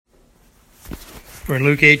We're in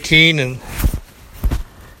Luke 18, and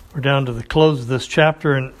we're down to the close of this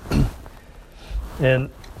chapter,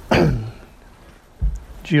 and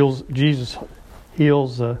Jesus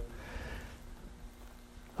heals a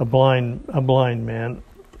blind man,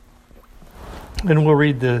 and we'll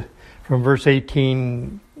read from verse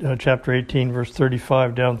 18, chapter 18, verse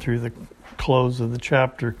 35, down through the close of the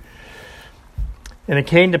chapter. And it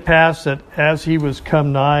came to pass that as he was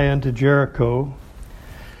come nigh unto Jericho,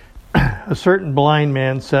 a certain blind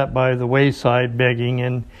man sat by the wayside begging,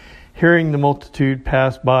 and hearing the multitude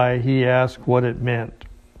pass by, he asked what it meant.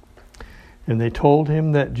 And they told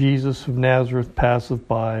him that Jesus of Nazareth passeth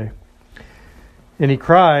by. And he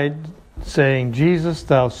cried, saying, Jesus,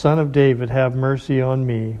 thou son of David, have mercy on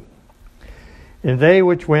me. And they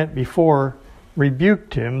which went before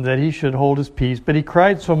rebuked him that he should hold his peace. But he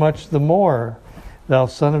cried so much the more, Thou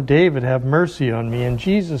son of David, have mercy on me. And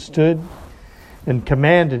Jesus stood and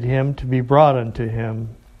commanded him to be brought unto him.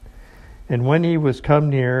 And when he was come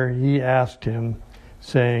near, he asked him,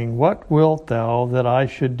 saying, What wilt thou that I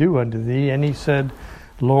should do unto thee? And he said,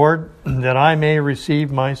 Lord, that I may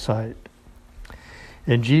receive my sight.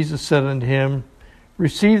 And Jesus said unto him,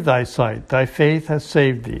 Receive thy sight, thy faith hath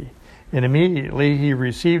saved thee. And immediately he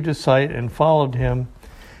received his sight and followed him,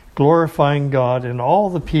 glorifying God. And all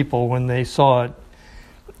the people, when they saw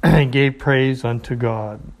it, gave praise unto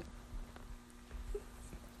God.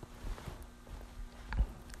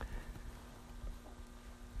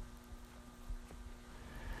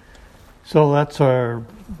 So that's our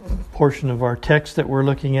portion of our text that we're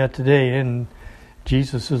looking at today. And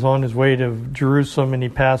Jesus is on his way to Jerusalem, and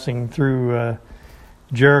he's passing through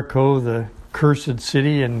Jericho, the cursed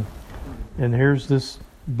city, and here's this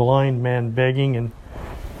blind man begging,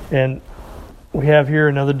 and we have here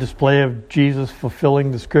another display of Jesus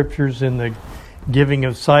fulfilling the scriptures in the giving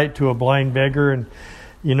of sight to a blind beggar. And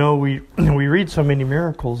you know, we read so many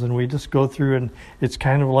miracles, and we just go through, and it's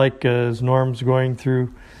kind of like as Norm's going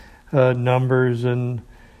through Numbers and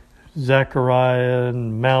Zechariah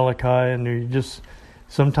and Malachi, and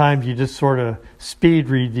sometimes you just sort of speed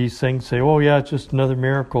read these things, say, oh yeah, it's just another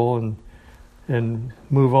miracle, and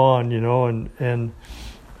move on, you know, and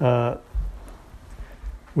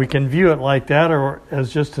we can view it like that, or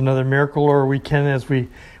as just another miracle, or we can, as we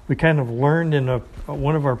kind of learned in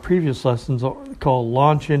one of our previous lessons called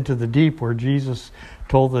Launch into the Deep, where Jesus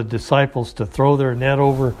told the disciples to throw their net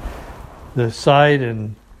over the side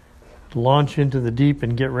and launch into the deep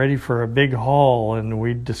and get ready for a big haul. And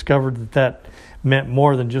we discovered that meant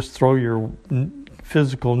more than just throw your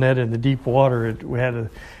physical net in the deep water. It had a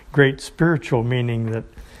great spiritual meaning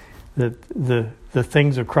that the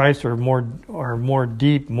things of Christ are more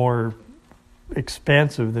deep, more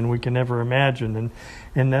expansive than we can ever imagine,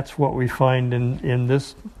 and that's what we find in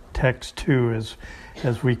this text too,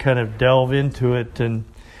 as we kind of delve into it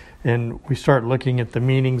and we start looking at the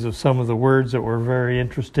meanings of some of the words that were very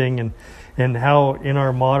interesting, and how in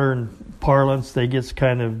our modern parlance they just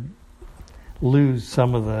kind of lose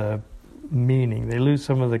some of the meaning, they lose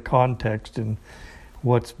some of the context and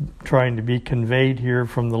what's trying to be conveyed here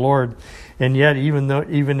from the Lord. And yet,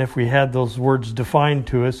 even if we had those words defined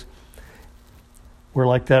to us, we're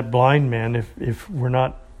like that blind man. If we're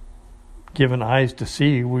not given eyes to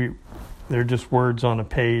see, they're just words on a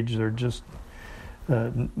page. They're just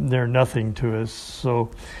they're nothing to us.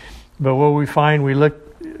 So, but what we find, we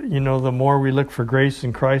look, you know, the more we look for grace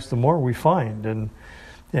in Christ, the more we find,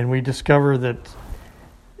 and we discover that,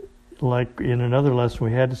 like in another lesson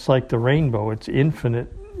we had, it's like the rainbow. It's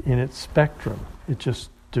infinite in its spectrum.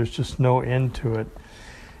 There's just no end to it.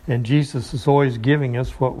 And Jesus is always giving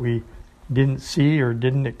us what we didn't see or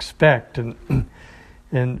didn't expect.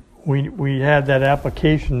 And we had that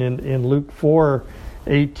application in Luke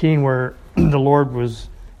 4:18, where the Lord was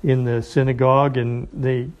in the synagogue,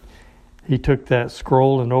 and he took that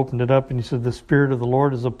scroll and opened it up, and he said, The Spirit of the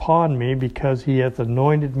Lord is upon me, because he hath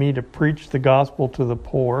anointed me to preach the gospel to the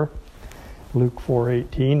poor. Luke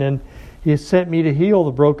 4:18, and he has sent me to heal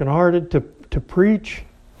the brokenhearted, to preach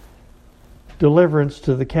deliverance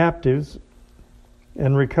to the captives,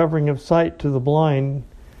 and recovering of sight to the blind,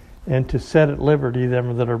 and to set at liberty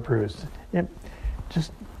them that are bruised. And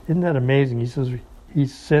just, isn't that amazing? He says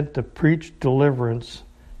he's sent to preach deliverance,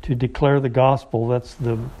 to declare the gospel. That's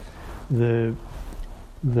the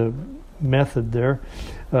method there.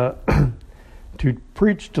 To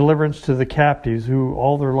preach deliverance to the captives, who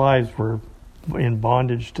all their lives were in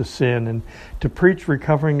bondage to sin, and to preach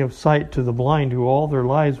recovering of sight to the blind, who all their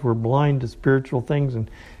lives were blind to spiritual things and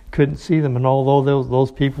couldn't see them. And although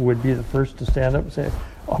those people would be the first to stand up and say,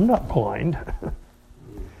 I'm not blind.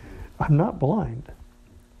 I'm not blind.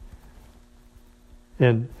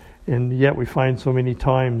 And and yet we find so many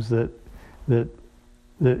times that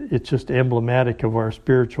it's just emblematic of our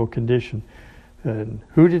spiritual condition. And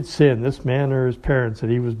who did sin, this man or his parents, that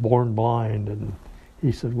he was born blind? And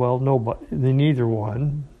he said, well, nobody, neither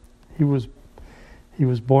one. He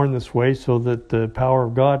was born this way so that the power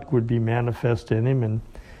of God would be manifest in him,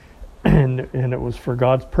 and it was for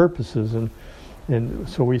God's purposes. And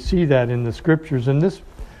so we see that in the scriptures. And it's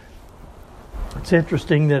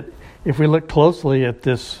interesting that if we look closely at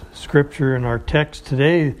this scripture in our text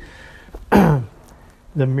today, the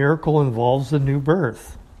miracle involves the new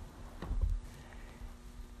birth.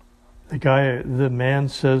 The man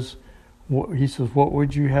says, he says, what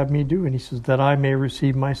would you have me do? And he says, that I may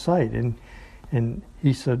receive my sight. And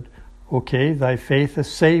he said, okay, thy faith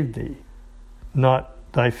has saved thee. Not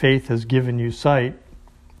thy faith has given you sight.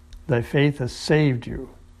 Thy faith has saved you.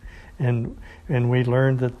 And we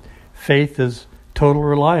learned that faith is total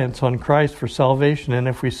reliance on Christ for salvation. And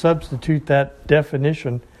if we substitute that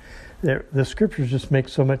definition, the scriptures just make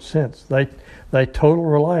so much sense. Thy total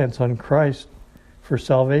reliance on Christ for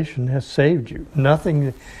salvation has saved you.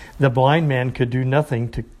 Nothing, the blind man could do nothing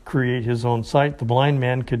to create his own sight. The blind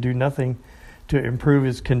man could do nothing to improve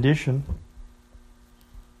his condition.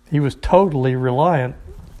 He was totally reliant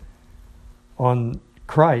on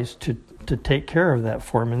Christ to take care of that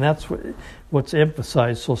for him. And that's what's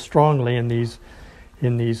emphasized so strongly in these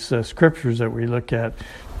scriptures that we look at.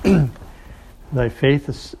 Thy faith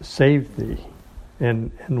has saved thee.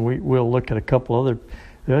 And we'll look at a couple other,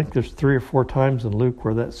 I think there's 3 or 4 times in Luke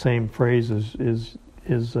where that same phrase is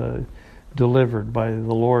delivered by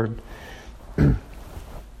the Lord.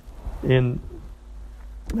 In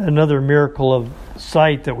another miracle of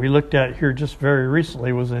sight that we looked at here just very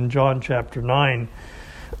recently was in John chapter 9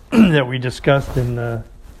 that we discussed in the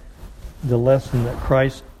lesson that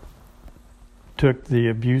Christ took the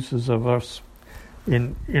abuses of us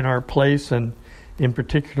in our place. And in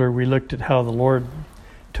particular, we looked at how the Lord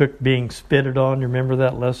took being spitted on. You remember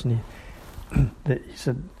that lesson? He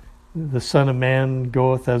said, the Son of Man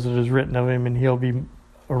goeth as it is written of him, and he'll be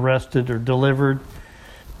arrested or delivered,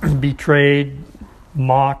 betrayed,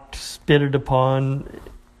 mocked, spitted upon,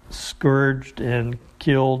 scourged, and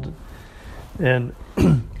killed. And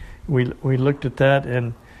we looked at that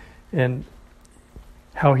and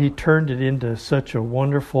how he turned it into such a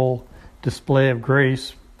wonderful display of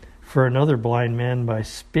grace for another blind man by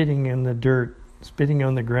spitting in the dirt, spitting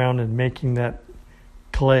on the ground, and making that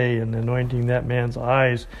clay and anointing that man's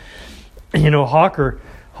eyes. You know, Hawker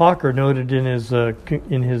noted in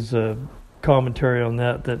his commentary on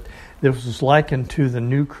that this was likened to the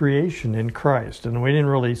new creation in Christ. And we didn't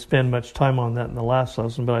really spend much time on that in the last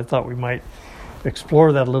lesson, but I thought we might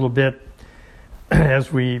explore that a little bit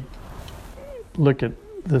as we look at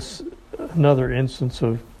this another instance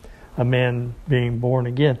of a man being born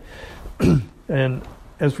again. And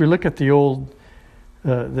as we look at the old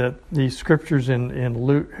these scriptures in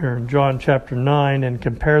Luke or in John chapter 9 and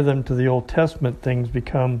compare them to the Old Testament, things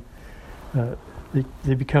become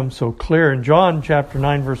they become so clear. In John chapter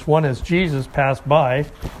 9 verse 1, as Jesus passed by,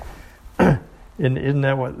 isn't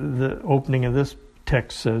that what the opening of this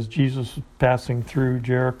text says? Jesus was passing through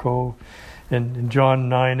Jericho. And in John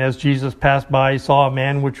 9, as Jesus passed by, he saw a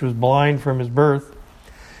man which was blind from his birth.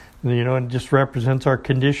 You know, and it just represents our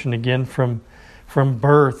condition again from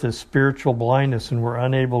birth, is spiritual blindness, and we're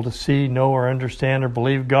unable to see, know, or understand or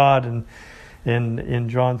believe God. And in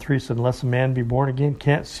John 3 said, unless a man be born again,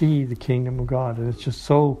 can't see the kingdom of God. And it's just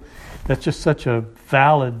that's just such a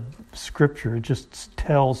valid scripture. It just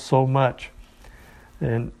tells so much,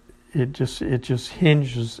 and it just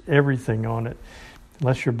hinges everything on it.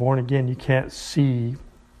 Unless you're born again, you can't see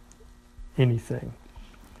anything.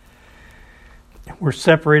 We're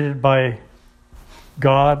separated by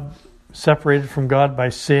God, separated from God by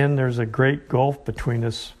sin. There's a great gulf between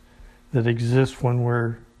us that exists when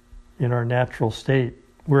we're in our natural state.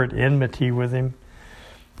 We're at enmity with Him.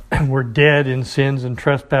 We're dead in sins and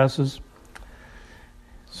trespasses.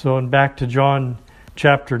 So, and back to John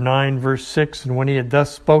chapter 9, verse 6, and when he had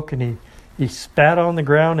thus spoken, he spat on the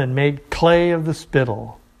ground and made clay of the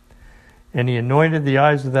spittle. And he anointed the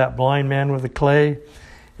eyes of that blind man with the clay,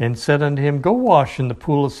 and said unto him, go wash in the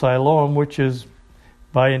pool of Siloam, which is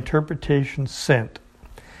by interpretation sent.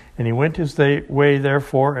 And he went his way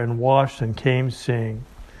therefore, and washed, and came seeing.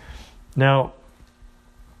 Now,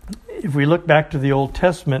 if we look back to the Old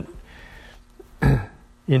Testament,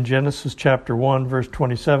 in Genesis chapter 1, verse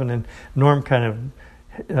 27, and Norm kind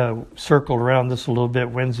of circled around this a little bit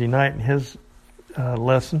Wednesday night in his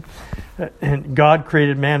lesson. And God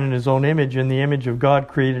created man in His own image. In the image of God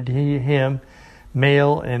created He him.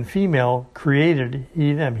 male and female created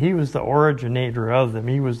he them. He was the originator of them.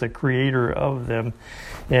 He was the creator of them.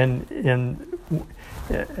 And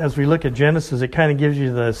as we look at Genesis, it kind of gives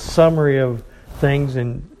you the summary of things,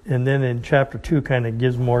 and then in chapter 2 kind of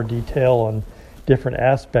gives more detail on different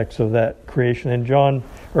aspects of that creation. In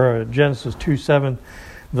Genesis 2:7,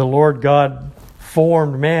 the Lord God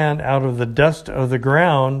formed man out of the dust of the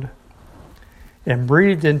ground and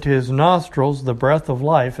breathed into his nostrils the breath of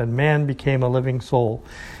life, and man became a living soul.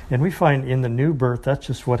 And we find in the new birth, that's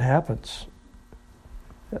just what happens.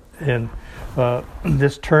 And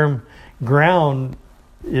this term ground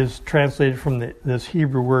is translated from this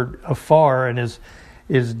Hebrew word afar, and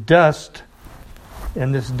is dust.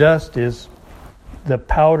 And this dust is the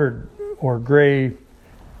powdered or gray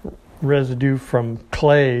residue from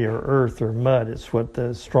clay or earth or mud. It's what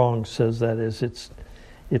the Strong's says that is.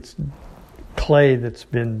 It's clay that's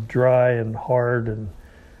been dry and hard and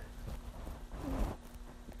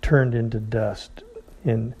turned into dust.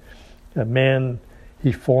 And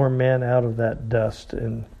he formed man out of that dust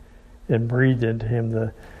and breathed into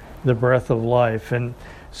him the breath of life. And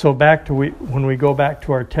so when we go back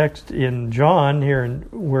to our text in John here,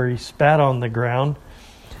 where he spat on the ground,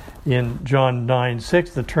 in John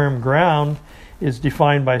 9:6, the term ground is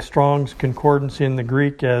defined by Strong's Concordance in the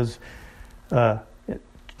Greek as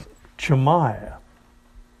chemia.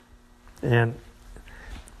 And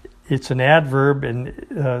it's an adverb,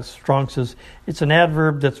 and Strong says it's an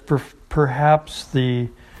adverb that's perhaps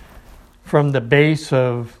from the base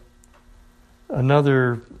of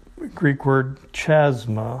another Greek word,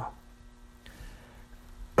 chasma,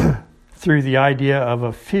 through the idea of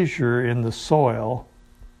a fissure in the soil.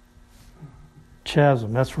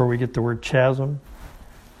 Chasm, that's where we get the word chasm.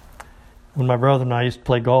 When my brother and I used to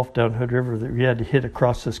play golf down Hood River, we had to hit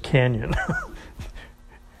across this canyon.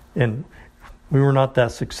 And we were not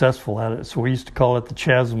that successful at it, so we used to call it the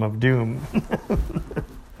Chasm of Doom.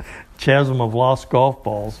 Chasm of lost golf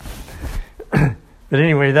balls. But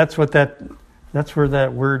anyway, that's where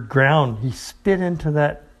that word ground, he spit into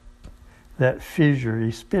that fissure,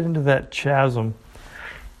 he spit into that chasm.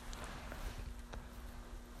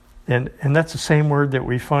 And that's the same word that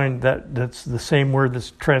we find, that's the same word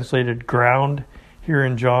that's translated ground here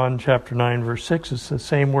in John chapter 9 verse 6. It's the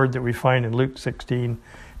same word that we find in Luke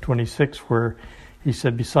 16:26, where he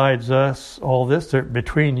said, besides us, all this,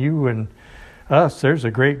 between you and us, there's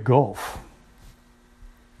a great gulf,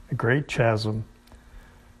 a great chasm,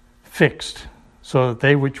 fixed, so that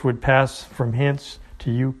they which would pass from hence to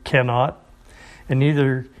you cannot, and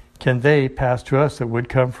neither can they pass to us that would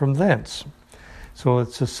come from thence. So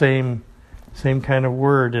it's the same kind of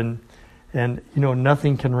word, and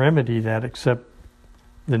nothing can remedy that except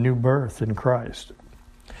the new birth in Christ.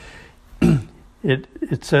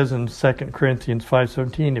 It says in 2 Corinthians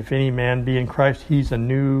 5:17, if any man be in Christ, he's a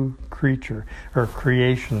new creature, or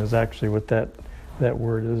creation is actually what that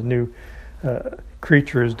word is. New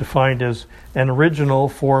creature is defined as an original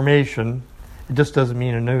formation. It just doesn't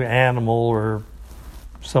mean a new animal or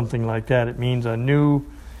something like that. It means a new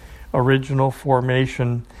original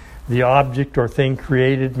formation, the object or thing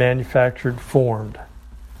created, manufactured, formed.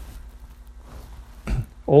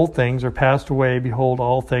 Old things are passed away, behold,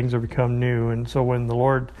 all things are become new. And so when the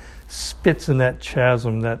Lord spits in that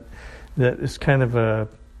chasm, that is kind of a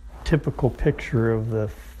typical picture of the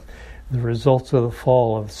results of the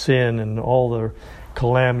fall of sin and all the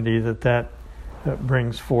calamity that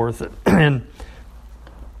brings forth. And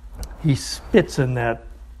he spits in that,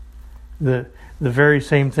 the very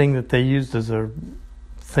same thing that they used as a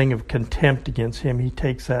thing of contempt against him. He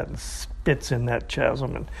takes that and spits in that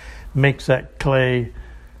chasm and makes that clay,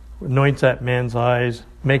 anoints that man's eyes,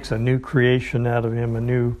 makes a new creation out of him, a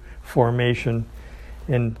new formation.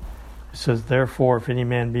 And it says, therefore, if any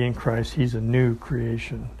man be in Christ, he's a new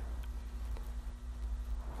creation.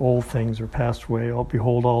 Old things are passed away.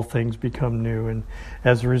 Behold, all things become new. And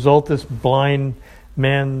as a result, this blind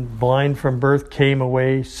man, blind from birth, came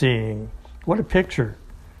away seeing. What a picture.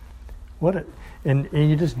 And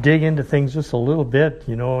you just dig into things just a little bit,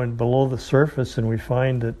 and below the surface, and we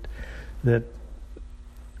find that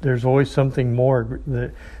there's always something more.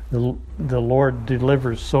 The Lord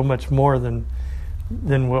delivers so much more than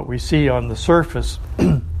what we see on the surface.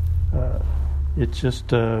 It's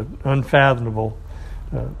just unfathomable.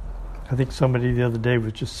 I think somebody the other day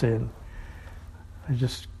was just saying,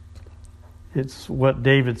 it's what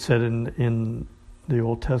David said in the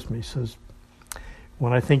Old Testament. He says,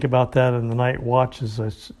 when I think about that in the night watches,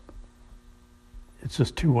 it's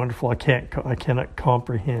just too wonderful. I cannot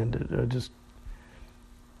comprehend it. It's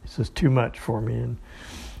just too much for me.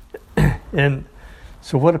 And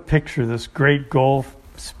so what a picture, this great gulf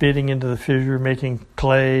spitting into the fissure, making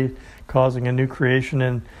clay, causing a new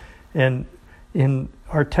creation. And in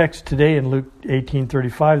our text today in Luke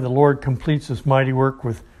 18:35, the Lord completes this mighty work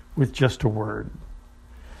with just a word.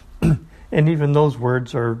 And even those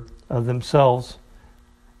words are of themselves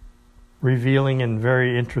revealing and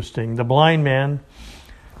very interesting. The blind man,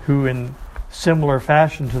 who in similar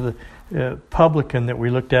fashion to the publican that we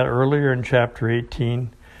looked at earlier in chapter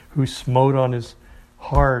 18, who smote on his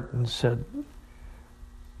heart and said,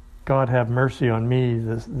 God have mercy on me,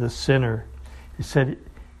 the sinner. He said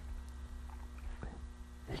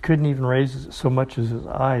he couldn't even raise so much as his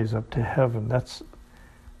eyes up to heaven.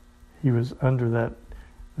 He was under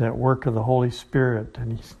that work of the Holy Spirit,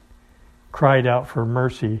 and he cried out for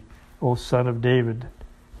mercy. O Son of David,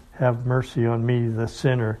 have mercy on me, the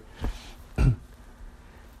sinner.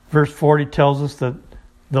 Verse 40 tells us that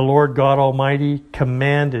the Lord God Almighty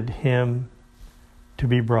commanded him to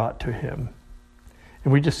be brought to him.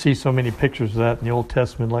 And we just see so many pictures of that in the Old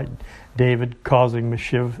Testament, like David causing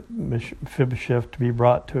Mephibosheth to be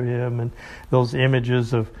brought to him, and those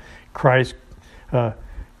images of Christ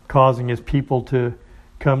causing his people to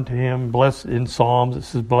come to him. Blessed in Psalms, it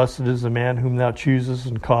says, blessed is the man whom thou choosest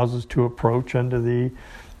and causes to approach unto thee.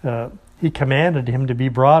 He commanded him to be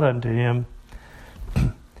brought unto him.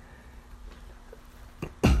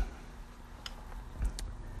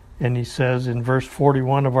 And he says in verse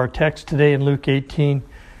 41 of our text today in Luke 18,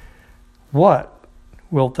 what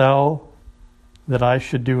wilt thou that I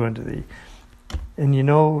should do unto thee? And you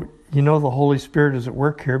know the Holy Spirit is at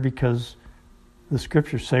work here, because the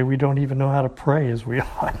scriptures say we don't even know how to pray as we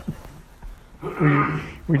ought.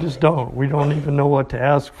 We just don't. We don't even know what to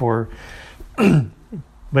ask for.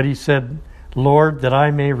 But he said, Lord, that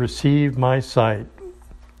I may receive my sight.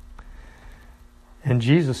 And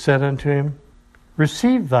Jesus said unto him,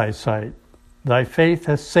 receive thy sight. Thy faith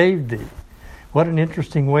has saved thee. What an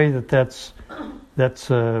interesting way that's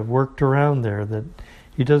worked around there. That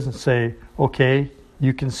he doesn't say, okay,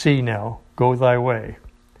 you can see now, go thy way.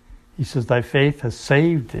 He says, thy faith has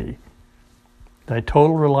saved thee. Thy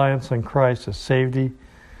total reliance on Christ has saved thee.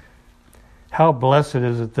 How blessed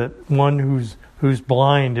is it that one who's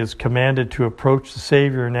blind is commanded to approach the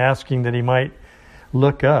Savior and asking that he might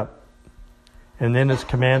look up, and then is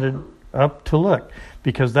commanded up to look,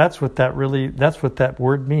 because that's what that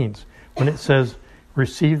word means. When it says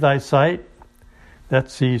receive thy sight,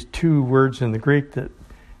 that's these two words in the Greek that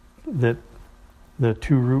the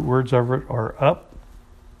two root words of it are up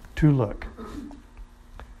to look.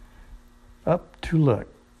 Up to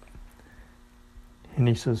look. And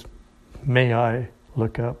he says, may I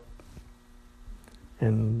look up?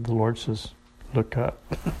 And the Lord says, look up.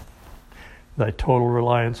 Thy total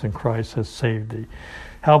reliance in Christ has saved thee.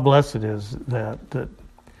 How blessed is that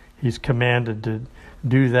he's commanded to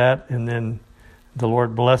do that, and then the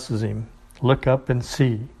Lord blesses him. Look up and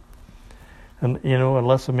see. And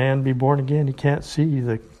unless a man be born again, he can't see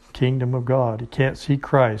the kingdom of God. He can't see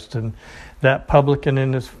Christ. And that publican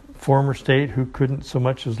in his former state, who couldn't so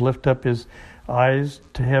much as lift up his eyes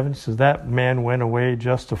to heaven, says that man went away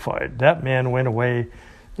justified. That man went away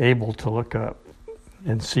able to look up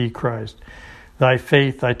and see Christ. Thy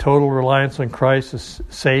faith, thy total reliance on Christ has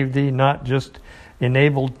saved thee, not just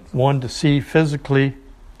enabled one to see physically,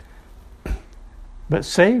 but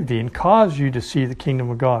saved thee and caused you to see the kingdom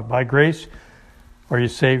of God. By grace are you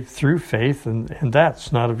saved through faith, and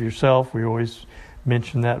that's not of yourself. We always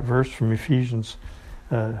mention that verse from Ephesians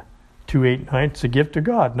 2:8-9. It's a gift of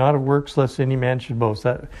God, not of works, lest any man should boast.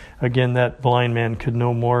 That blind man could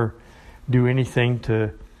no more do anything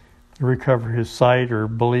to recover his sight or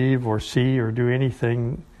believe or see or do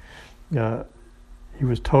anything. He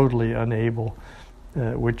was totally unable,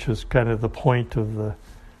 which is kind of the point of the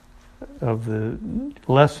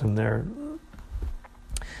lesson there.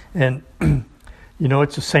 And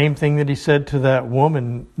it's the same thing that he said to that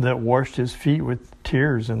woman that washed his feet with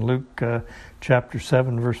tears in Luke chapter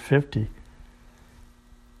 7 verse 50.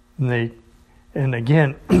 And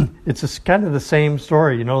again, it's kind of the same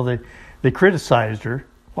story. They criticized her.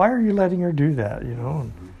 Why are you letting her do that?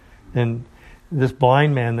 And this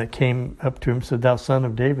blind man that came up to him said, thou son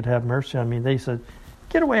of David, have mercy on me. They said,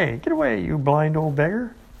 get away, you blind old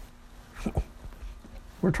beggar.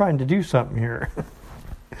 We're trying to do something here.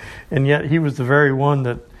 And yet he was the very one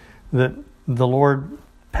that the Lord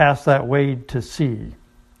passed that way to see.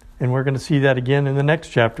 And we're going to see that again in the next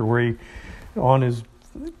chapter, where he, on his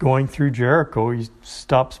going through Jericho, he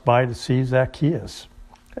stops by to see Zacchaeus.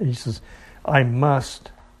 He says, I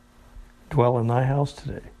must dwell in thy house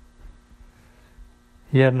today.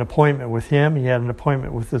 He had an appointment with him. He had an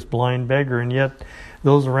appointment with this blind beggar. And yet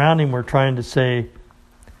those around him were trying to say,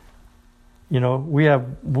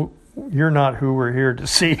 you're not who we're here to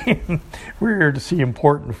see. We're here to see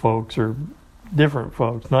important folks or different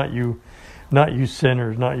folks, not you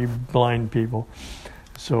sinners, not you blind people.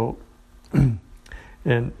 So, and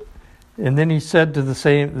then he said to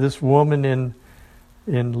this woman in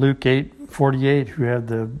Luke 8:48 who had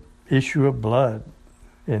the issue of blood,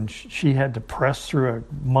 and she had to press through a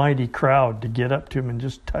mighty crowd to get up to him and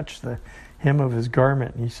just touch the hem of his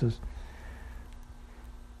garment. And he says,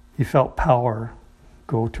 he felt power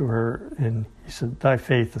go to her, and he said, "Thy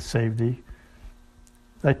faith has saved thee."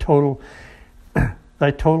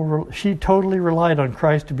 She totally relied on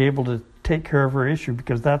Christ to be able to take care of her issue,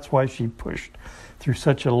 because that's why she pushed through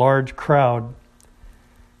such a large crowd,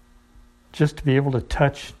 just to be able to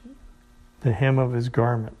touch the hem of his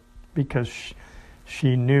garment, because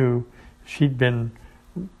she knew, she'd been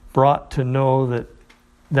brought to know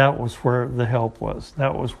that was where the help was.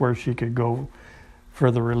 That was where she could go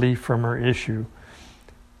for the relief from her issue.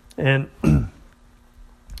 And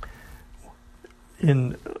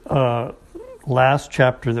in last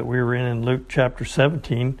chapter that we were in Luke chapter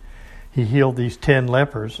 17, he healed these 10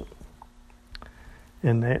 lepers.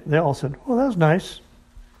 And they all said, "Well, that was nice.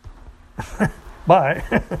 Bye."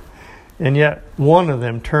 And yet one of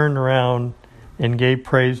them turned around and gave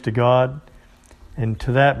praise to God. And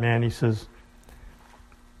to that man he says,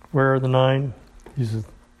 "Where are the 9? He says,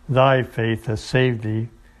 "Thy faith has saved thee.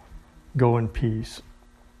 Go in peace."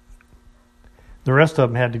 The rest of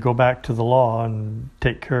them had to go back to the law and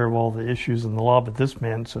take care of all the issues in the law. But this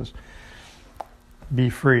man says, "Be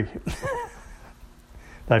free.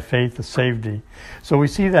 Thy faith has saved thee." So we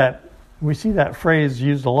see that phrase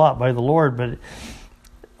used a lot by the Lord, but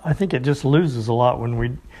I think it just loses a lot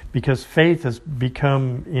because faith has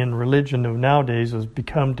become, in religion of nowadays, has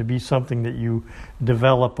become to be something that you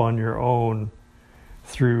develop on your own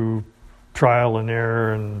through trial and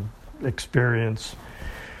error and experience.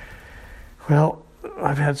 Well,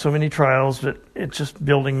 I've had so many trials that it's just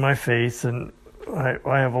building my faith, and I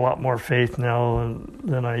have a lot more faith now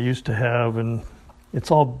than I used to have, and it's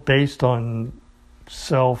all based on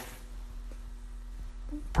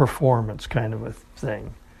self-performance kind of a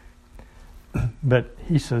thing. But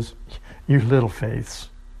he says, "You little faiths,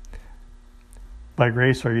 by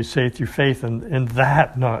grace are you saved through faith," and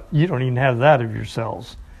that you don't even have that of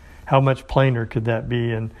yourselves. How much plainer could that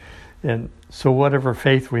be? And so whatever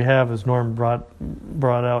faith we have, as Norm brought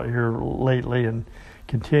out here lately and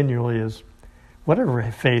continually, is whatever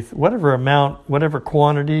faith, whatever amount, whatever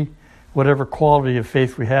quantity, whatever quality of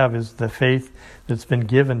faith we have is the faith that's been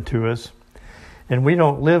given to us. And we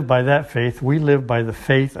don't live by that faith. We live by the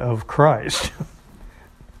faith of Christ.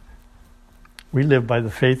 We live by the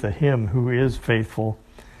faith of Him who is faithful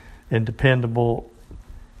and dependable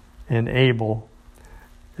and able,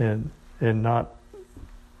 and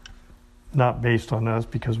not based on us,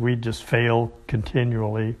 because we just fail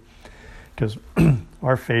continually, because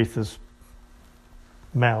our faith is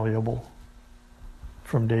malleable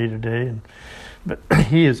from day to day, but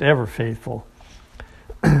He is ever faithful.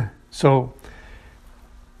 So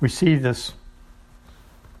we see this,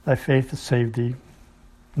 thy faith has saved thee,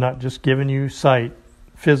 not just giving you sight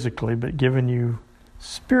physically, but giving you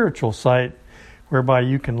spiritual sight, whereby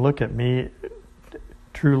you can look at me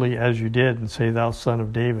truly as you did and say, "Thou Son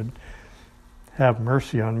of David, have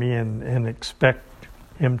mercy on me," and expect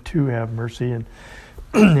Him to have mercy. And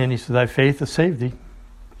and he said, "Thy faith has saved thee."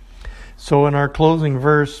 So in our closing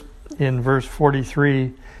verse, in verse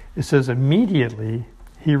 43, it says, "Immediately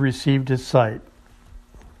he received his sight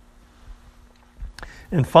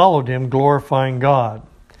and followed him, glorifying God."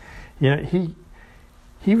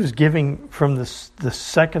 He was giving, from the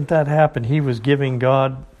second that happened, he was giving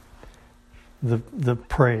God the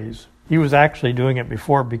praise. He was actually doing it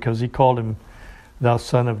before, because he called him, "Thou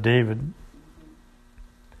Son of David,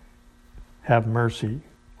 have mercy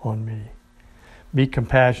on me. Be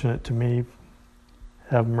compassionate to me,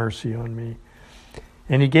 have mercy on me."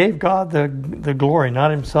 And he gave God the glory,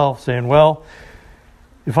 not himself, saying, "Well,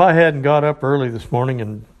 if I hadn't got up early this morning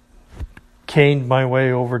and caned my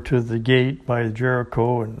way over to the gate by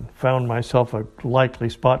Jericho and found myself a likely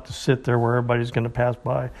spot to sit there where everybody's going to pass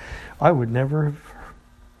by, I would never have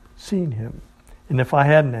seen him. And if I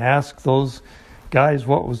hadn't asked those guys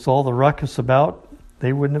what was all the ruckus about,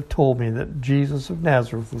 they wouldn't have told me that Jesus of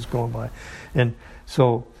Nazareth was going by." And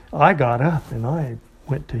so I got up and I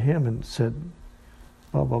went to him and said,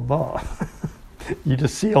 "Blah, blah, blah." You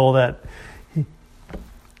just see all that.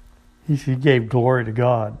 He gave glory to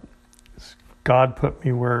God. God put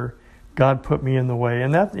me in the way.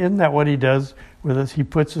 And isn't that what he does with us? He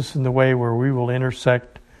puts us in the way where we will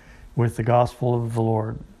intersect with the gospel of the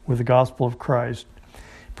Lord, with the gospel of Christ. He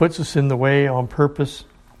puts us in the way on purpose,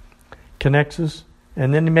 connects us,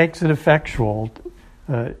 and then He makes it effectual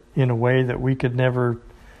in a way that we could never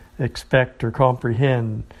expect or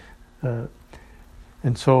comprehend.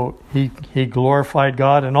 And so he glorified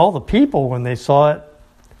God, and all the people, when they saw it,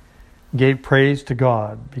 gave praise to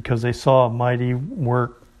God because they saw a mighty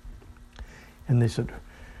work. And they said,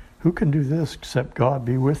 who can do this except God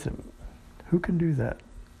be with him? Who can do that?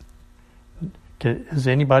 Has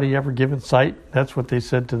anybody ever given sight? That's what they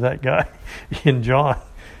said to that guy in John.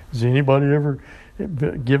 Has anybody ever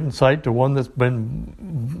given sight to one that's been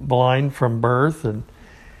blind from birth? And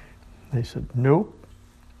they said, nope.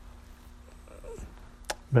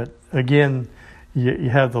 But again, you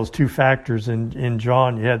have those two factors in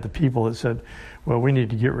John. You had the people that said, well, we need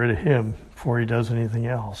to get rid of him before he does anything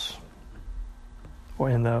else.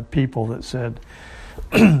 And the people that said,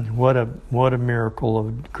 what a miracle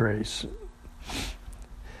of grace.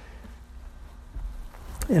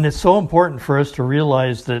 And it's so important for us to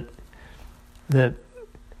realize that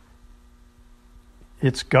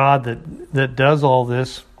it's God that does all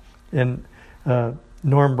this. And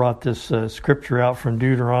Norm brought this scripture out from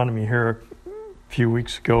Deuteronomy here a few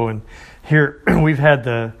weeks ago, and here we've had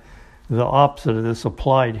the opposite of this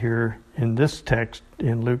applied here in this text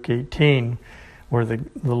in Luke 18, where the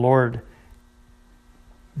Lord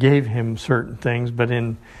gave him certain things, but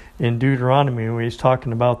in Deuteronomy, when he's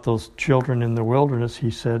talking about those children in the wilderness,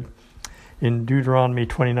 he said in Deuteronomy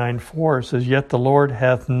 29:4, it says, "Yet the Lord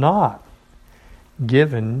hath not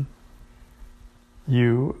given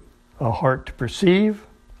you a heart to perceive,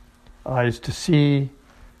 eyes to see,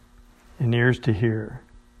 and ears to hear."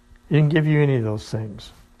 He didn't give you any of those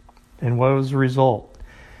things. And what was the result?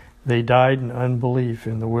 They died in unbelief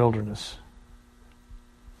in the wilderness.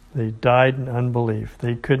 They died in unbelief.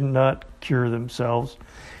 They could not cure themselves.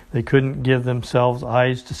 They couldn't give themselves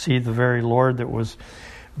eyes to see the very Lord that was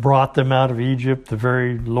brought them out of Egypt, the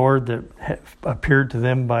very Lord that appeared to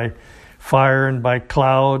them by fire and by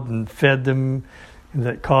cloud and fed them,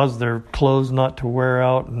 that caused their clothes not to wear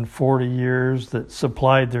out in 40 years, that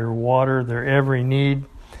supplied their water, their every need.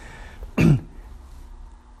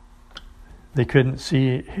 They couldn't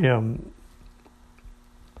see him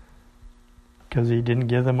because he didn't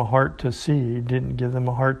give them a heart to see. He didn't give them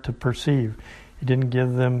a heart to perceive. He didn't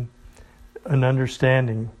give them an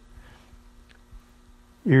understanding,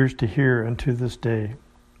 ears to hear unto this day.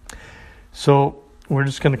 So we're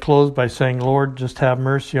just going to close by saying, Lord, just have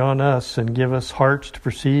mercy on us and give us hearts to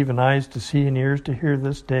perceive and eyes to see and ears to hear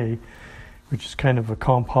this day, which is kind of a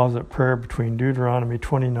composite prayer between Deuteronomy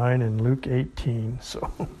 29 and Luke 18. So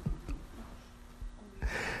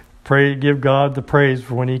pray, give God the praise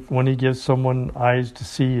for when he gives someone eyes to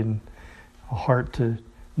see and a heart to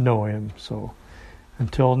know him. So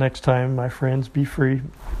until next time, my friends, be free.